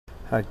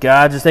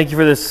God, just thank you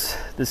for this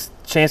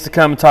chance to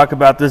come and talk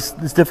about this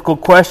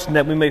difficult question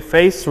that we may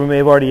face, or we may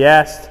have already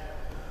asked,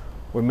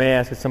 or may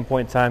ask at some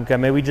point in time. God,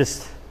 may we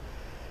just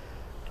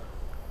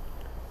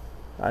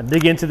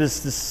dig into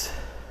this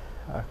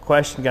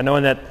question, God,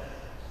 knowing that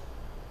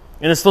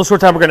in this little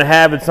short time we're going to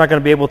have, it's not going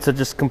to be able to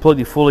just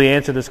completely fully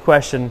answer this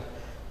question.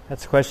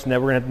 That's a question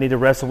that we're going to need to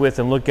wrestle with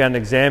and look at and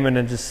examine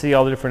and just see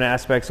all the different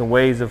aspects and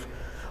ways of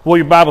what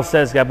your Bible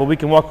says, God. But we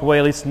can walk away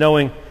at least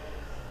knowing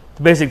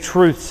the basic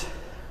truths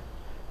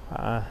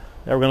that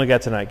we're going to look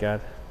at tonight,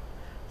 God.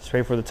 Just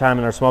pray for the time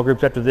in our small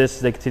groups after this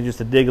as they continue just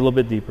to dig a little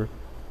bit deeper. In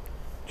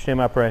your name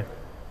I pray.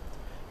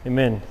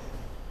 Amen.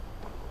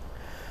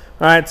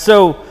 All right,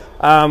 so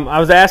I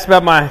was asked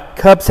about my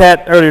Cubs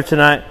hat earlier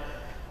tonight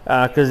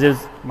because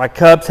it's my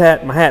Cubs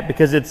hat,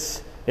 because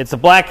it's a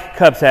black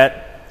Cubs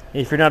hat.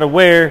 If you're not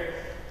aware,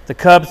 the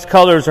Cubs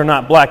colors are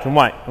not black and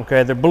white,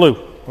 okay? They're blue,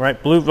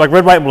 right? Blue, like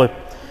red, white, and blue.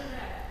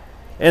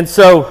 And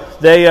so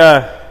they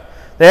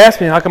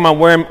asked me, how come I'm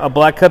wearing a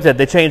black Cubs hat?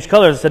 They changed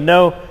colors. I said,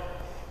 no,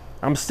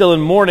 I'm still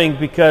in mourning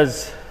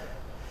because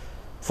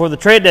for the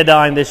trade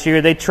deadline this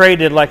year, they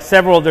traded like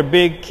several of their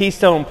big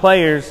keystone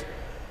players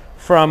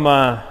from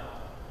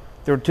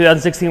their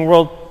 2016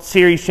 World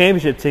Series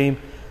championship team.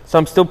 So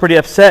I'm still pretty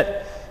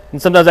upset.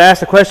 And sometimes I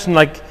ask the question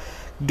like,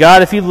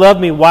 God, if you love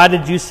me, why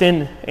did you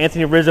send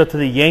Anthony Rizzo to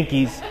the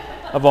Yankees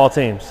of all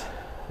teams,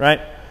 right?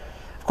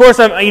 Of course,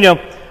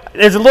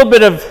 there's a little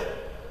bit of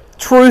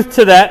truth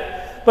to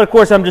that, but of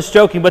course I'm just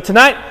joking. But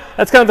tonight,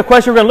 that's kind of the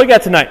question we're going to look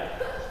at tonight.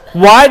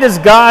 Why does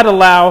God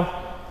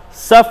allow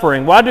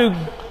suffering? Why do?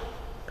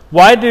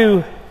 Are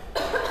you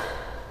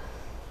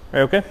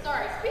okay?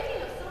 Sorry.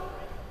 Speaking of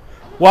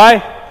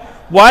suffering.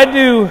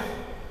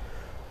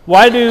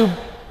 Why do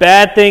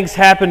bad things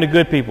happen to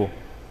good people?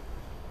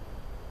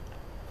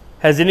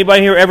 Has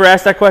anybody here ever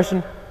asked that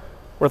question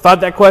or thought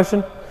that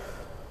question?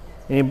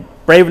 Any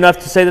brave enough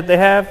to say that they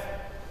have?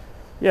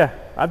 Yeah,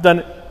 I've done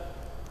it.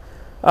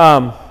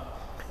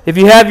 If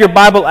you have your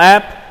Bible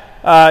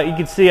app, you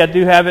can see I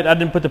do have it. I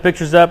didn't put the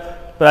pictures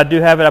up, but I do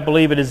have it. I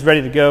believe it is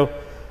ready to go.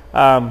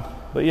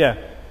 But yeah.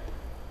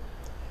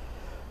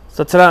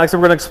 So tonight, we're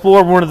going to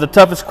explore one of the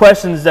toughest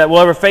questions that will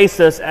ever face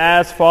us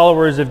as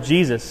followers of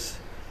Jesus.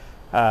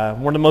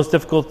 One of the most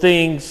difficult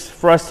things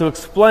for us to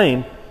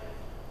explain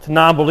to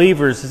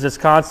non-believers is this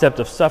concept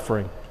of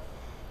suffering.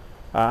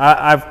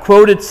 I've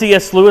quoted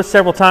C.S. Lewis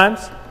several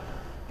times.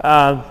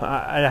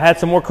 I had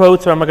some more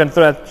quotes, but I'm not going to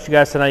throw that at you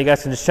guys tonight. You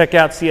guys can just check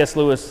out C.S.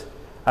 Lewis.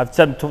 I've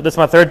said this is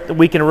my third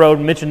week in a row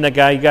mentioning that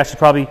guy. You guys should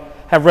probably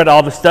have read all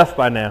of his stuff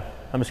by now.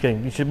 I'm just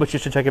kidding. You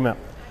should check him out.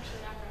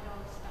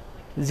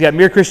 He's got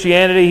Mere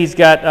Christianity. He's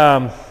got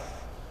I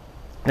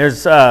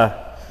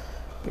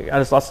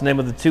just lost the name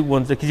of the two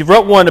ones because he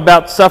wrote one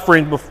about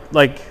suffering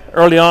like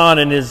early on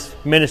in his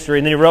ministry,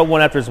 and then he wrote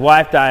one after his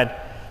wife died.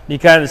 And you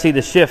kind of see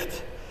the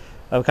shift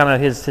of kind of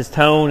his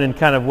tone and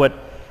kind of what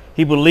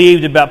he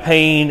believed about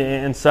pain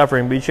and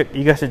suffering. But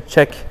you guys should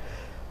check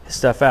his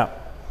stuff out.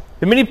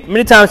 But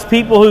many times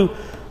people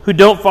who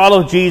don't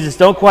follow Jesus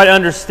don't quite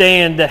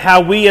understand that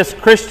how we as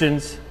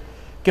Christians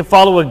can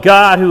follow a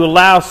God who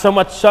allows so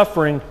much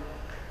suffering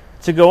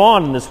to go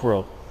on in this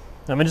world.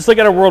 I mean, just look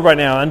at our world right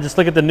now and just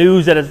look at the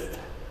news that has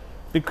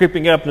been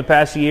creeping up in the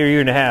past year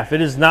and a half. It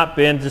has not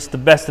been just the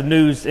best of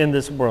news in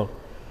this world.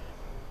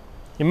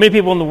 And many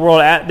people in the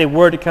world, they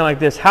word it kind of like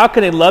this: how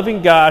can a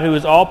loving God who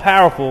is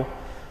all-powerful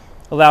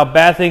allow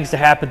bad things to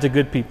happen to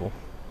good people?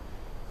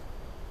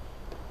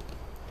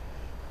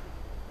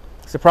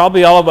 So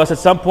probably all of us at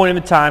some point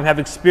in time have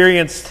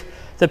experienced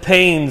the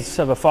pains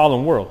of a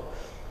fallen world.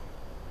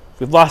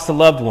 We've lost a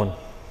loved one,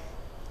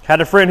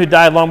 had a friend who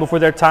died long before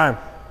their time,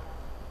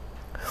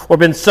 or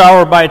been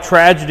sorrowed by a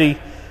tragedy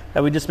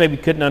that we just maybe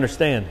couldn't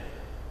understand.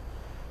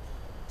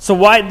 So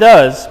why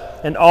does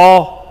an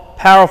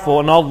all-powerful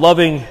and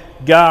all-loving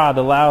God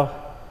allow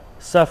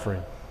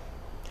suffering?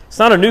 It's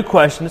not a new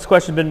question. This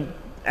question has been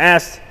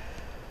asked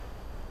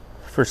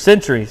for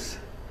centuries.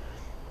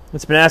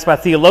 It's been asked by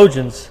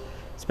theologians.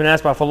 It's been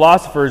asked by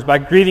philosophers, by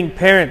grieving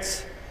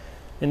parents,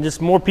 and just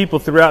more people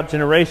throughout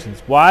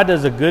generations. Why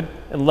does a good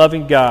and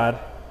loving God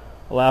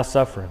allow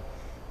suffering?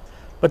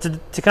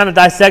 But to kind of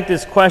dissect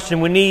this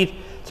question, we need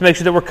to make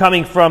sure that we're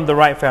coming from the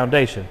right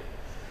foundation.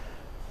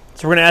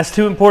 So we're going to ask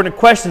two important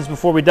questions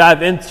before we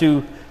dive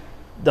into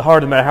the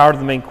heart of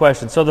the main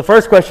question. So the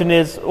first question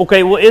is,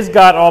 okay, well, is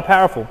God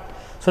all-powerful?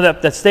 So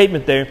that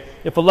statement there,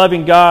 if a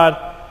loving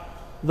God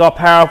is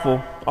all-powerful,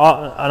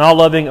 an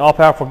all-loving,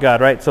 all-powerful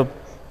God, right? So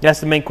that's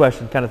the main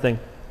question kind of thing.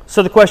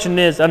 So the question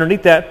is,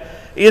 underneath that,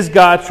 is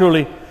God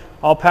truly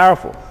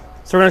all-powerful?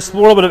 So we're going to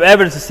explore a little bit of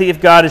evidence to see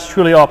if God is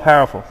truly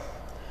all-powerful.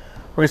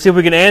 We're going to see if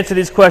we can answer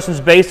these questions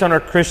based on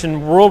our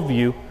Christian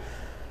worldview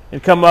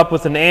and come up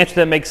with an answer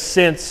that makes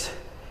sense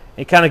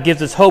and kind of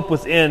gives us hope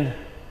within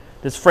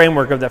this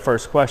framework of that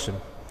first question.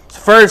 So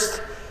first,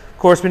 of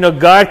course, we know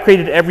God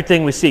created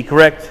everything we see,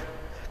 correct?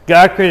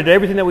 God created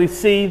everything that we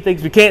see,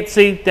 things we can't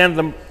see, down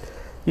to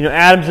the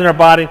atoms in our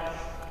body.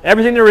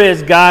 Everything there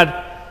is,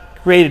 God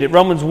created it.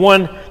 Romans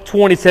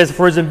 1:20 says,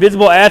 "For his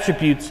invisible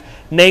attributes,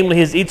 namely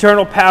his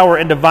eternal power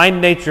and divine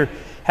nature,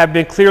 have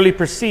been clearly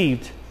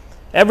perceived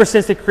ever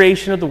since the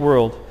creation of the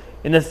world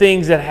in the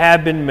things that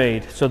have been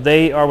made, so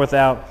they are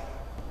without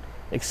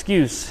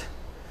excuse.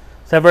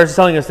 So that verse is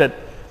telling us that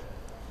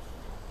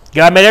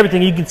God made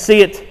everything. You can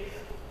see it.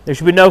 There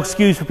should be no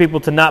excuse for people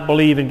to not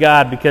believe in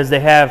God because they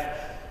have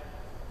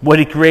what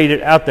he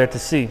created out there to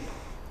see.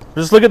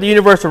 Just look at the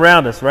universe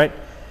around us, right?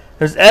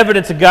 There's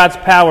evidence of God's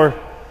power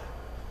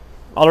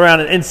all around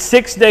it. In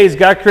 6 days,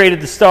 God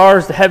created the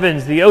stars, the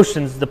heavens, the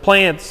oceans, the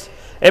plants,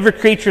 every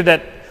creature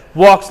that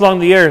walks along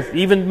the earth,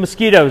 even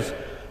mosquitoes.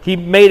 He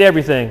made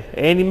everything.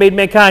 And he made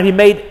mankind. He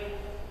made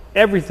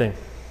everything.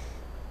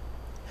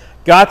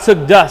 God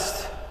took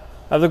dust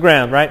of the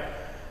ground, right?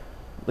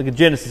 Look at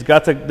Genesis.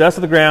 God took dust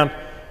of the ground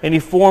and he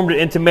formed it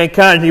into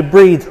mankind. And he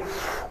breathed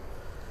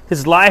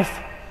his life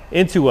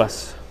into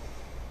us.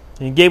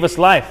 And he gave us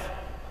life,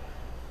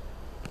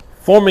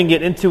 forming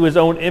it into his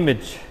own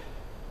image.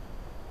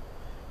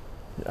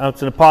 I'm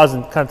just going to pause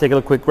and kind of take a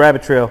little quick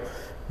rabbit trail.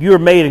 You are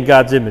made in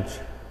God's image.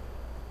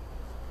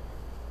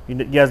 You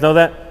guys know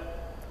that?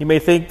 You may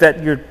think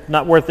that you're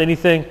not worth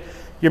anything.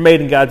 You're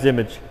made in God's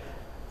image.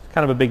 It's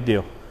kind of a big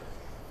deal.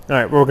 All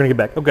right, we're going to get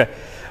back. Okay.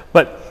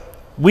 But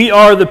we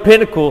are the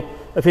pinnacle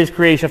of his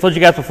creation. I've told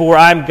you guys before,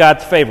 I'm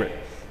God's favorite.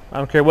 I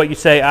don't care what you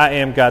say, I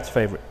am God's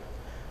favorite.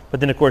 But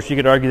then, of course, you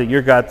could argue that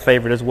you're God's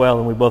favorite as well,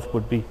 and we both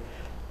would be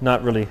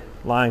not really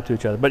lying to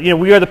each other. But,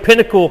 we are the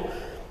pinnacle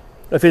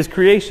of his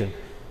creation.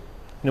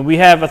 We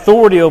have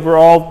authority over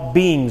all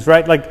beings,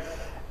 right? Like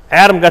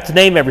Adam got to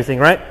name everything,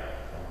 right?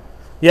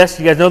 Yes,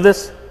 you guys know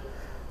this?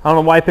 I don't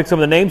know why he picked some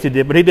of the names he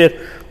did, but he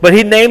did. But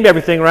he named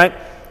everything, right?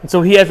 And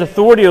so he has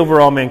authority over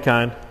all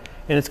mankind,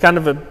 and it's kind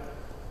of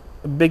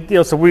a big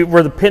deal. So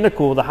we're the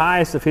pinnacle, the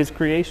highest of his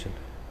creation.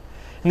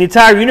 And the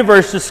entire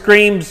universe just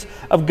screams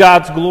of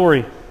God's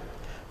glory.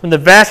 From the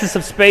vastness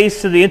of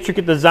space to the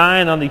intricate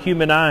design on the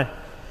human eye,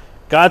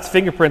 God's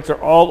fingerprints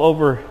are all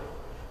over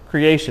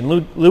creation.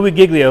 Louis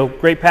Giglio,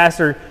 great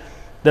pastor,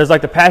 does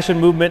like the Passion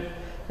Movement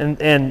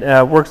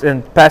and works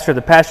and pastor of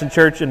the Passion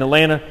Church in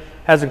Atlanta,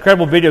 has an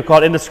incredible video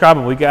called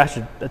Indescribable. You guys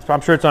should, I'm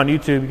sure it's on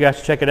YouTube. You guys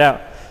should check it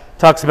out.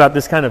 Talks about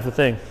this kind of a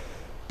thing.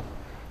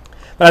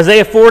 But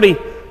Isaiah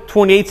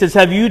 40:28 says,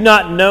 "Have you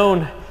not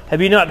known, have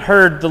you not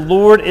heard, the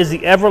Lord is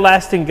the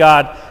everlasting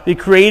God, the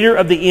creator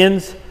of the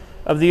ends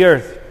of the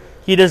earth.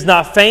 He does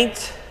not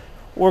faint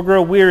or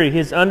grow weary.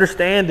 His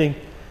understanding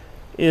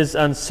is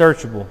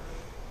unsearchable."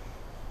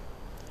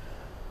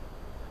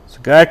 So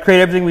God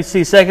created everything we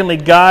see. Secondly,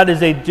 God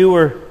is a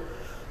doer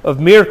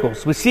of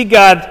miracles. We see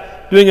God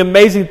doing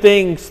amazing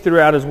things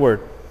throughout his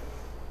word.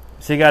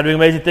 We see God doing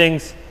amazing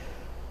things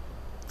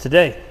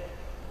today.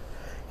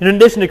 In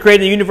addition to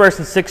creating the universe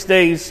in 6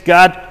 days,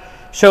 God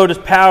showed his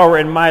power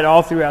and might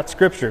all throughout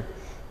Scripture.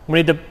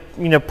 When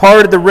he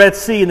parted the Red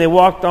Sea and they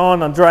walked on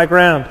dry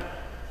ground,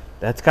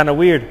 that's kind of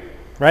weird,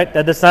 right?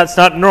 That's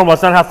not normal.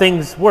 It's not how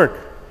things work.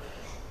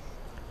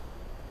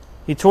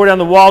 He tore down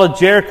the wall of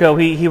Jericho.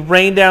 He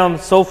rained down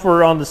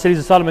sulfur on the cities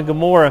of Sodom and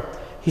Gomorrah.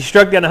 He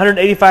struck down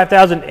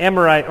 185,000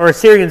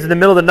 Assyrians in the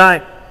middle of the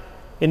night.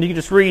 And you can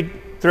just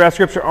read throughout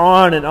Scripture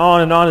on and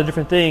on and on the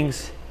different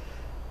things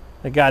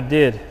that God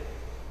did.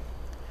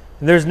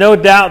 And there's no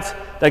doubt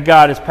that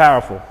God is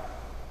powerful.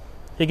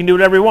 He can do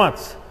whatever he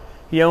wants.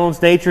 He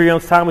owns nature. He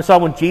owns time. We saw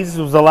when Jesus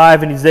was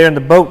alive and he's there in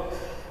the boat.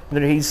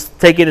 And he's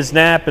taking his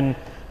nap and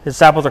his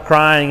disciples are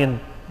crying and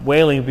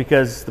wailing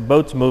because the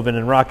boat's moving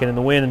and rocking in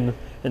the wind and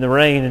in the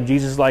rain. And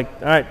Jesus is like,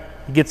 all right.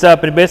 He gets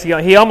up and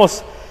he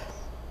almost,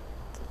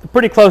 the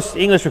pretty close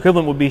English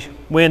equivalent would be,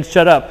 wind,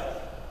 shut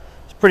up.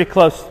 It's pretty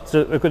close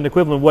to an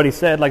equivalent of what he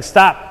said, like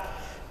stop.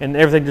 And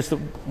everything, just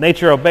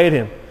nature obeyed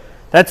him.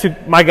 That's who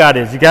my God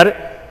is. You got it?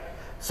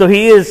 So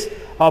he is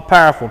all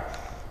powerful.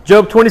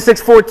 Job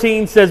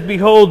 26:14 says,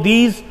 "Behold,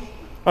 these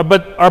are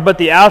but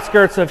the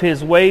outskirts of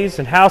his ways,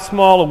 and how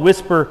small a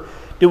whisper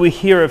do we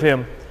hear of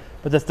him.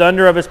 But the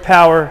thunder of his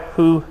power,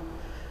 who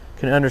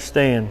can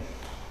understand?"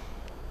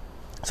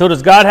 So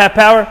does God have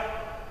power?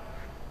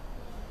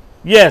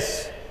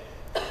 Yes.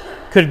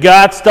 Could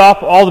God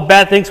stop all the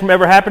bad things from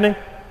ever happening?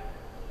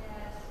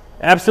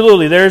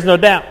 Absolutely, there is no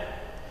doubt.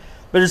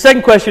 But the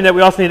second question that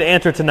we also need to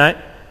answer tonight,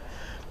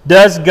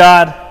 does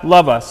God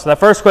love us? So that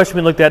first question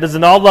we looked at is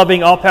an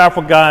all-loving,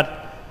 all-powerful God.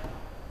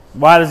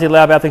 Why does he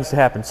allow bad things to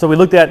happen? So we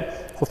looked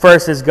at, well,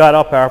 first, is God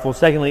all-powerful?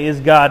 Secondly,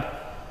 is God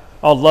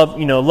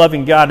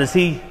loving God? Does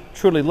he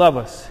truly love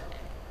us?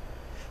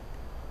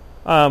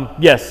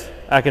 Yes,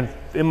 I can,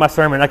 in my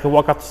sermon, I can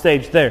walk off the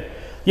stage there.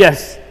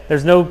 Yes,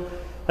 it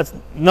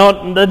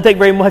doesn't take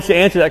very much to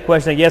answer that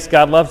question. Yes,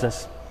 God loves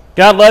us.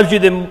 God loves you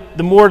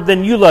the more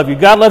than you love you.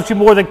 God loves you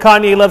more than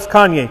Kanye loves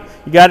Kanye.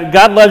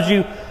 God loves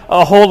you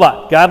a whole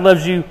lot. God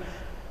loves you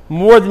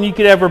more than you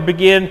could ever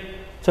begin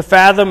to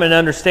fathom and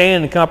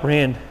understand and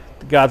comprehend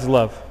God's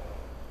love.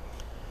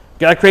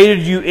 God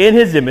created you in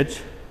his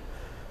image.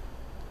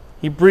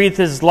 He breathed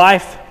his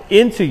life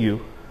into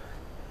you.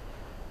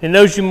 He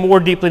knows you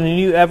more deeply than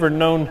you ever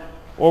known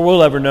or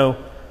will ever know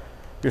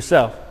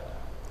yourself.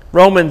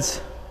 Romans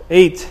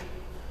 8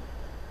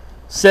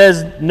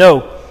 says,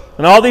 "No,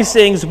 in all these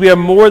things we are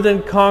more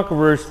than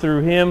conquerors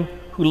through him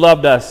who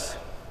loved us.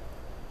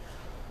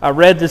 I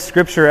read this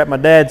scripture at my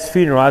dad's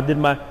funeral. I did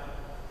my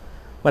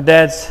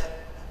dad's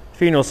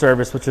funeral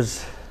service, which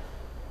was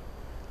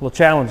a little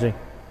challenging.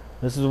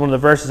 This is one of the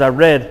verses I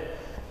read.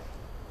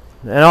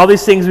 And all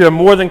these things we are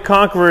more than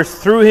conquerors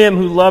through him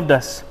who loved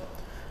us.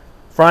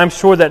 For I am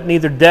sure that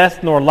neither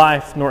death nor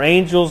life, nor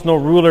angels, nor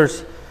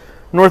rulers,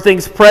 nor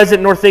things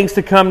present, nor things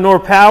to come, nor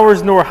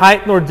powers, nor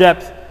height, nor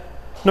depth,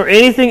 nor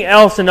anything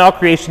else in all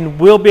creation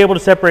will be able to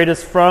separate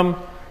us from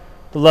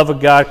the love of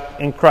God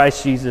in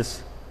Christ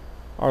Jesus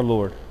our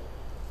Lord.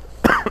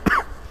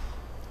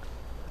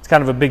 It's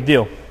kind of a big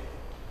deal.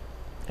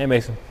 Hey,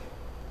 Mason.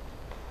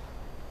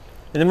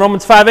 And then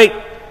Romans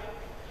 5:8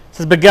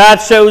 says, but God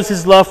shows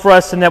his love for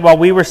us in that while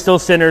we were still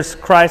sinners,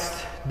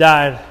 Christ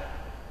died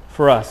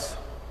for us.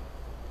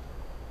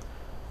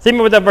 Think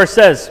about what that verse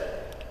says.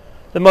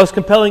 The most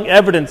compelling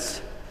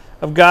evidence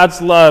of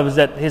God's love is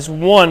that his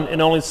one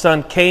and only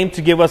Son came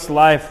to give us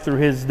life through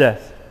his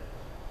death.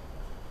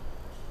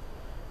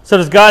 So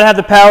does God have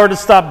the power to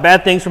stop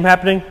bad things from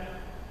happening?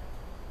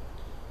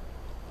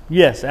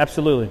 Yes,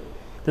 absolutely.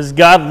 Does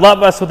God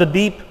love us with a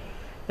deep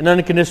and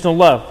unconditional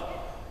love?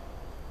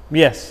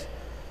 Yes,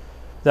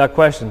 without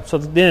question. So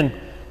then,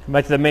 come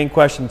back to the main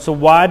question. So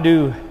why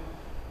do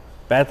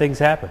bad things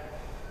happen?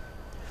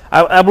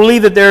 I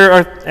believe that there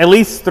are at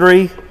least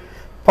three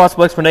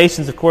possible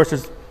explanations. Of course,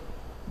 there's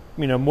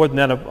more than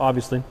that,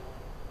 obviously.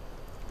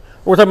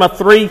 We're talking about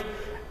three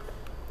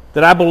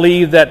that I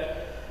believe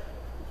that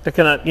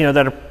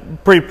are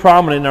pretty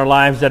prominent in our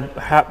lives.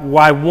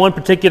 Why one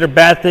particular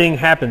bad thing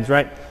happens,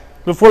 right?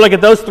 Before we look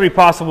at those three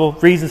possible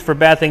reasons for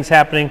bad things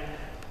happening,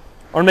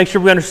 I want to make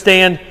sure we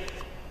understand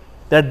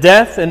that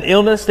death and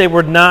illness, they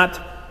were not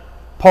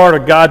part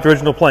of God's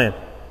original plan.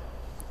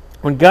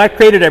 When God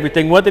created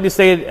everything, what did he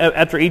say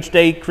after each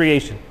day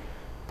creation?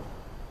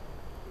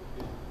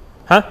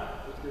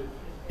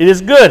 It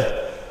is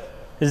good.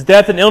 Is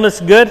death and illness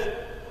good?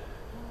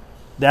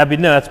 No,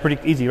 that's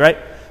pretty easy, right?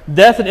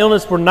 Death and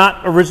illness were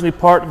not originally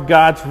part of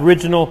God's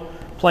original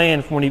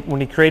plan when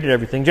he created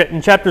everything.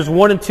 In chapters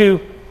 1 and 2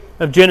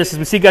 of Genesis,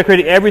 we see God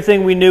created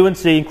everything we knew and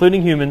see,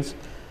 including humans.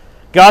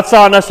 God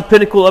saw in us the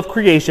pinnacle of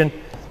creation,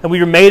 and we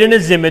were made in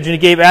his image, and he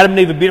gave Adam and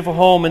Eve a beautiful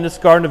home in this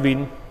Garden of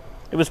Eden.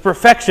 It was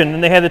perfection,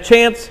 and they had the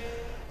chance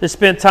to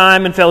spend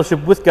time in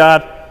fellowship with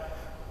God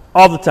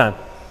all the time.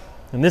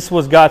 And this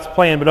was God's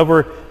plan. But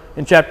over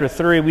in chapter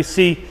 3, we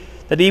see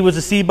that Eve was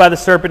deceived by the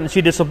serpent, and she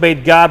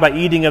disobeyed God by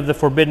eating of the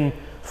forbidden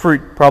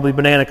fruit, probably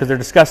banana because they're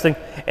disgusting,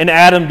 and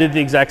Adam did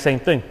the exact same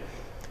thing.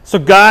 So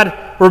God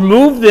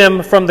removed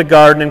them from the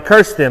garden and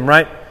cursed them,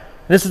 right?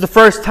 And this is the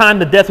first time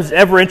that death was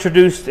ever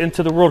introduced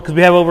into the world, because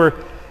we have over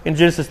in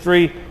Genesis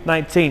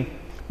 3:19,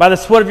 by the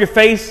sweat of your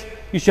face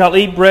you shall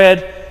eat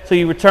bread, so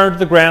you return to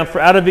the ground,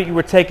 for out of it you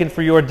were taken,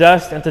 for your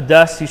dust, and to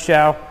dust you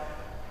shall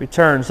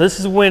return. So this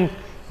is when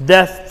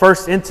death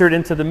first entered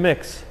into the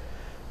mix,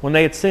 when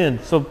they had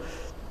sinned. So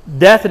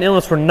death and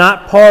illness were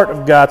not part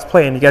of God's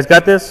plan. You guys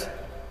got this?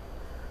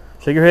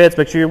 Shake your heads,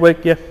 make sure you're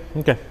awake. Yeah?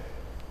 Okay.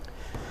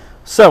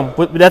 So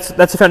that's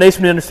the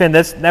foundation we understand.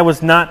 That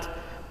was not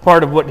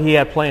part of what he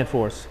had planned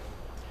for us.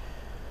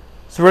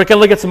 So we're going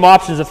to look at some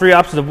options, the three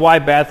options of why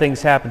bad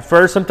things happen.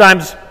 First,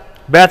 sometimes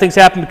bad things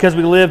happen because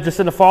we live just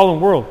in a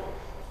fallen world.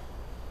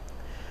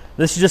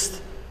 This is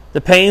just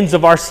the pains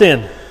of our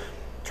sin.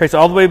 Trace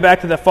all the way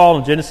back to that fall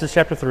in Genesis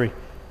chapter 3.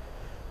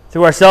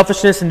 Through our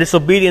selfishness and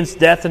disobedience,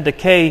 death and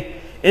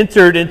decay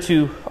entered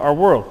into our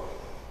world.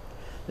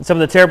 And some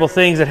of the terrible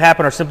things that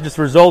happen are simply just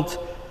a result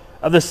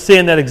of the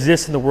sin that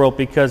exists in the world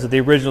because of the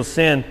original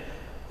sin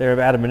there of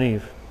Adam and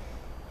Eve.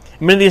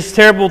 And many of these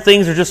terrible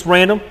things are just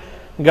random.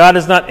 God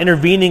is not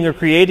intervening or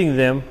creating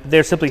them.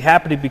 They're simply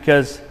happening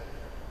because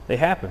they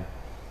happen.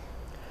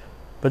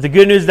 But the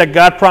good news is that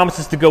God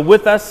promises to go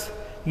with us.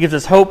 He gives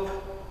us hope.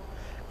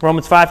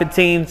 Romans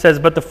 5:15 says,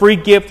 but the free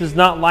gift is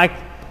not like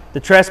the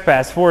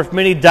trespass. For if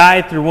many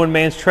died through one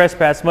man's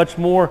trespass, much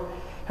more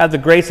have the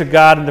grace of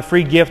God and the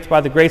free gift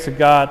by the grace of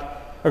God,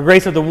 or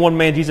grace of the one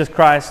man, Jesus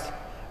Christ,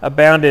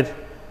 abounded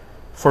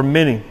for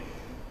many.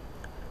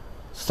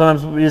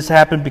 Sometimes this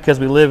happens because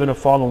we live in a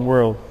fallen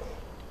world.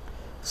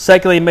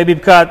 Secondly, maybe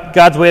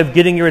God's way of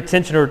getting your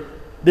attention or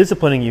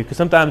disciplining you, because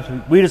sometimes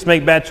we just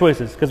make bad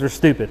choices because we're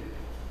stupid.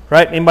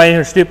 Right? Anybody in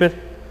here stupid?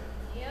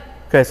 Yep.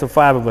 Okay, so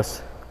 5 of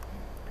us.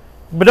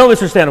 But don't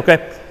misunderstand,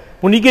 okay?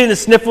 When you get into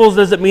sniffles,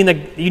 does it mean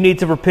that you need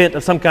to repent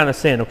of some kind of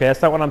sin, okay?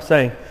 That's not what I'm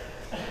saying.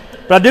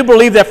 But I do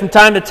believe that from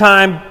time to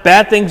time,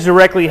 bad things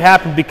directly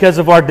happen because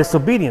of our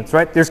disobedience,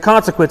 right? There's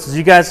consequences.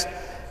 You guys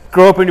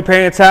grow up in your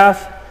parents'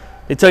 house.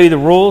 They tell you the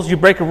rules. You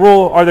break a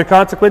rule. Are there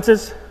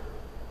consequences?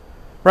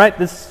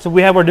 Right? So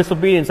we have our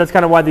disobedience. That's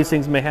kind of why these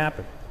things may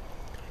happen.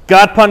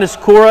 God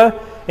punished Korah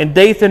and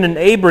Dathan and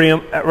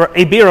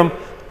Abiram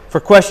for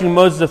questioning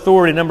Moses'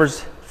 authority in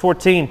Numbers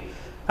 14.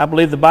 I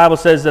believe the Bible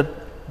says that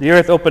the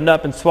earth opened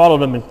up and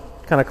swallowed them and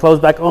kind of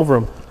closed back over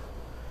them.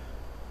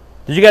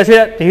 Did you guys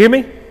hear that? Did you hear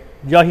me?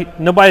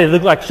 Nobody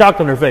looked like shocked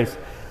on their face.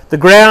 The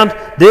ground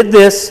did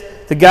this.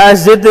 The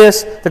guys did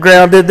this. The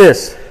ground did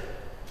this.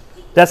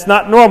 That's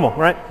not normal,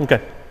 right?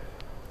 Okay.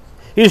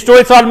 He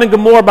destroyed Sodom and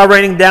Gomorrah by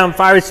raining down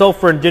fiery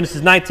sulfur in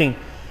Genesis 19.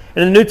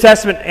 In the New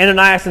Testament,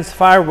 Ananias and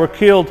Sapphira were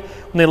killed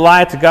when they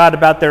lied to God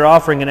about their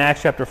offering in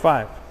Acts chapter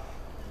 5.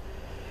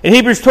 In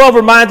Hebrews 12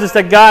 reminds us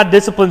that God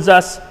disciplines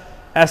us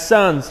as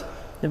sons.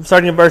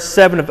 Starting in verse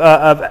 7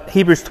 of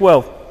Hebrews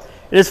 12.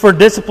 It is for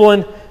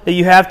discipline that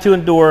you have to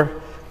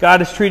endure.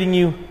 God is treating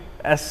you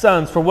as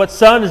sons. For what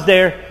son is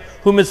there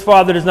whom his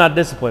father does not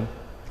discipline?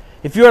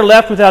 If you are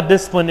left without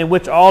discipline in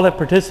which all have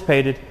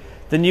participated,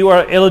 then you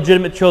are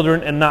illegitimate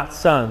children and not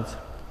sons.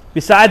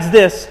 Besides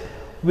this,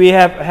 we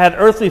have had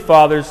earthly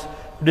fathers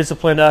who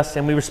disciplined us,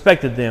 and we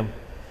respected them.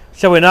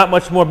 Shall we not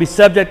much more be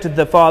subject to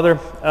the Father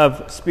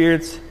of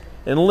spirits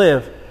and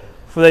live?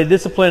 For they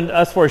disciplined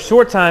us for a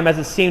short time as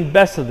it seemed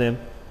best to them,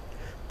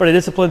 but he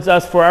disciplines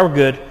us for our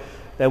good,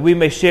 that we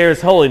may share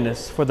his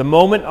holiness. For the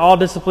moment, all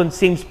discipline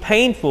seems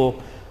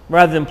painful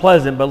rather than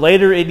pleasant, but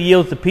later it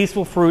yields the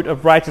peaceful fruit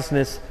of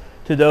righteousness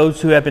to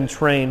those who have been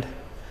trained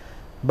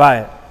by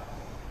it.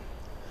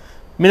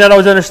 You may not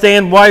always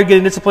understand why you're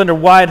getting disciplined or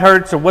why it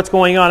hurts or what's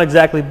going on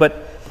exactly,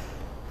 but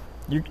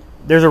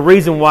there's a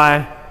reason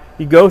why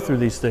you go through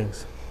these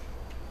things.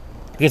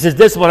 Because his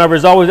discipline, however,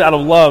 is always out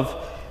of love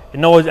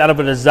and always out of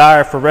a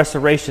desire for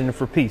restoration and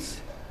for peace.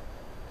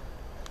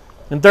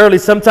 And thirdly,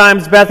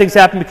 sometimes bad things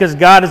happen because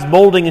God is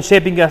molding and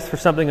shaping us for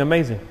something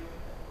amazing.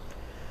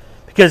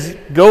 Because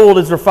gold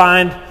is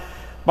refined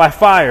by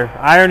fire,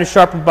 iron is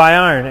sharpened by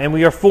iron, and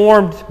we are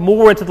formed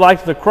more into the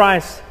likeness of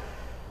Christ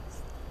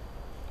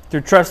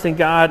through trusting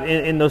God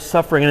in those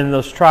suffering and in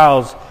those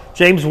trials.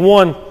 James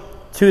 1,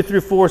 2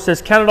 through 4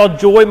 says, "Count it all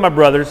joy, my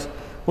brothers,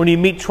 when you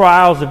meet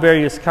trials of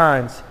various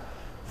kinds.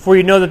 For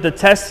you know that the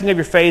testing of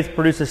your faith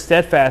produces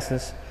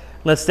steadfastness.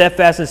 Let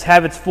steadfastness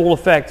have its full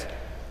effect,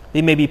 that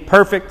you may be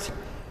perfect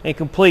and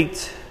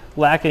complete,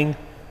 lacking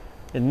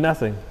in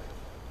nothing."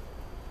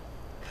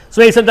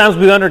 So maybe sometimes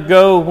when we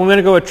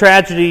undergo a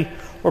tragedy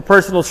or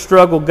personal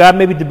struggle, God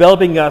may be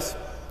developing us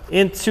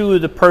into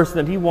the person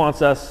that he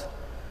wants us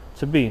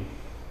to be.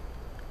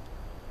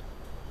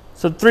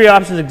 So 3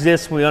 options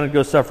exist when we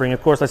undergo suffering.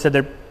 Of course, I said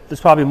there's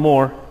probably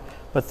more,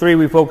 but 3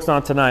 we focused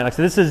on tonight. Like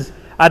I said,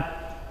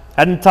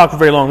 I didn't talk for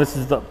very long. This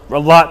is a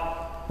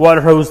lot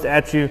water hosed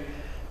at you.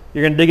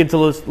 You're going to dig into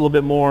this a little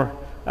bit more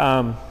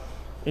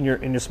in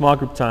your small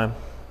group time.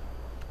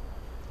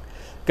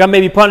 God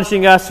may be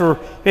punishing us or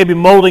maybe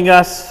molding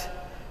us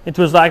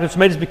into his likeness,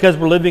 maybe it's because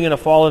we're living in a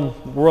fallen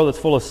world that's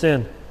full of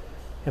sin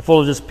and full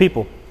of just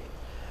people.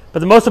 But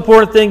the most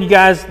important thing you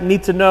guys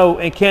need to know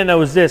and can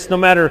know is this: no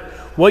matter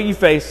what you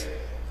face,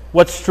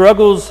 what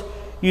struggles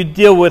you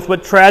deal with,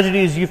 what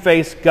tragedies you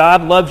face,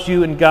 God loves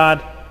you and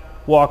God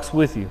walks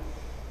with you.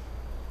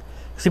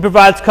 He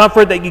provides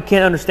comfort that you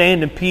can't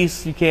understand and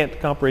peace you can't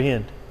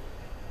comprehend.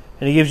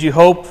 And he gives you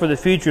hope for the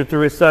future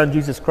through his Son,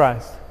 Jesus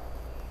Christ.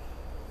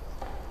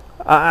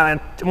 I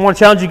want to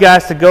challenge you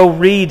guys to go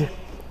read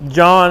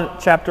John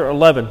chapter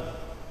 11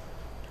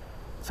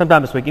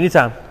 sometime this week,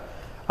 anytime.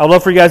 I would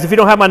love for you guys, if you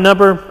don't have my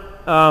number,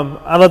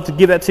 I'd love to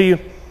give that to you.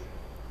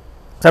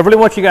 So I really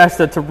want you guys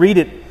to read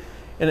it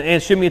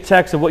and shoot me a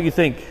text of what you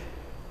think.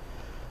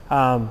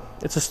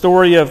 It's a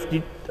story of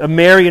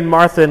Mary and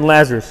Martha and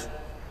Lazarus.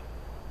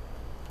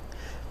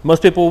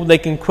 Most people, they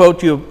can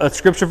quote you a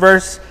scripture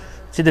verse.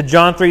 It's either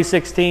John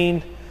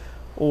 3:16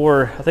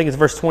 or I think it's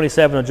verse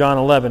 27 of John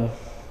 11,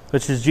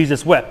 which is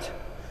Jesus wept,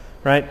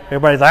 right?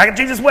 Everybody's like,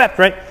 Jesus wept,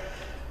 right?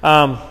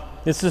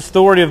 It's the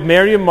story of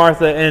Mary and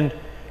Martha, and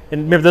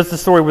remember, that's the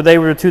story where they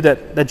were the two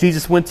that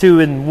Jesus went to,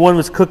 and one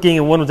was cooking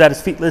and one was at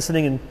his feet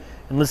listening and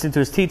listening to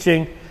his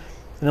teaching.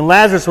 And then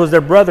Lazarus was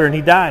their brother, and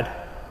he died.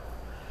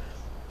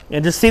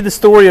 And just see the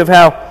story of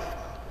how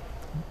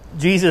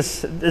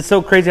Jesus, it's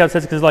so crazy how it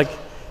says, because like,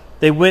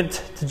 they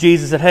went to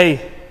Jesus and said,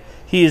 "Hey,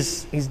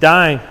 he's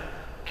dying."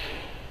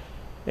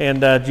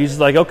 And Jesus is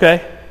like,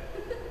 "Okay."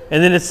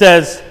 And then it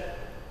says,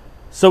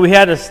 "So we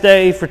had to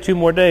stay for 2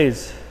 more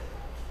days."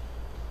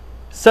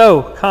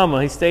 So,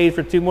 he stayed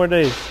for 2 more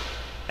days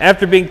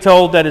after being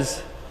told that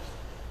his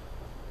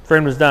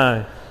friend was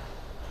dying.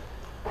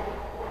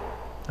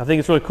 I think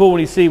it's really cool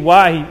when you see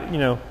why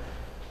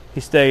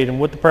he stayed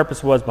and what the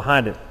purpose was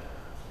behind it.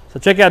 So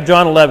check out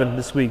John 11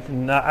 this week.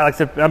 And like I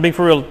said, I'm being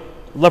for real.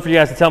 I'd love for you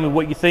guys to tell me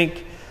what you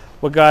think,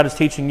 what God is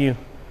teaching you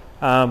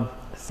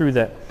through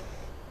that.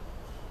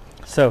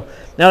 So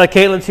now that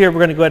Caitlin's here, we're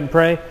going to go ahead and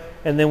pray,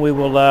 and then we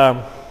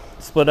will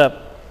split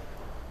up.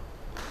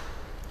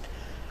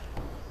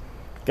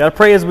 Got to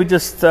pray as we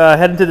just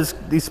head into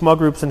these small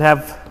groups and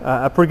have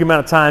a pretty good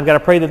amount of time. Got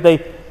to pray that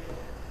they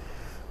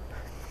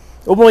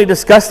openly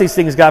discuss these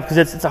things, God, because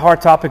it's a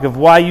hard topic of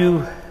why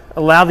you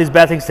allow these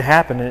bad things to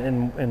happen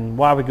and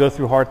why we go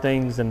through hard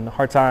things and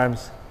hard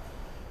times.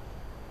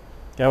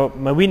 God,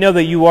 we know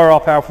that you are all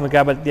powerful,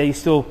 God, but that you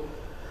still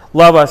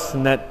love us,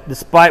 and that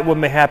despite what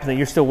may happen, that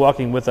you're still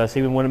walking with us,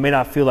 even when it may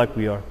not feel like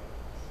we are.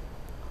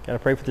 God, I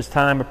pray for this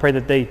time. I pray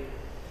that they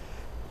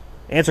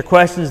answer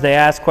questions, they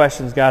ask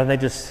questions, God, and they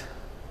just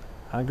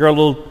grow a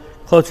little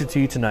closer to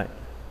you tonight.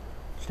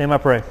 In your name I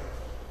pray.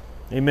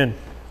 Amen.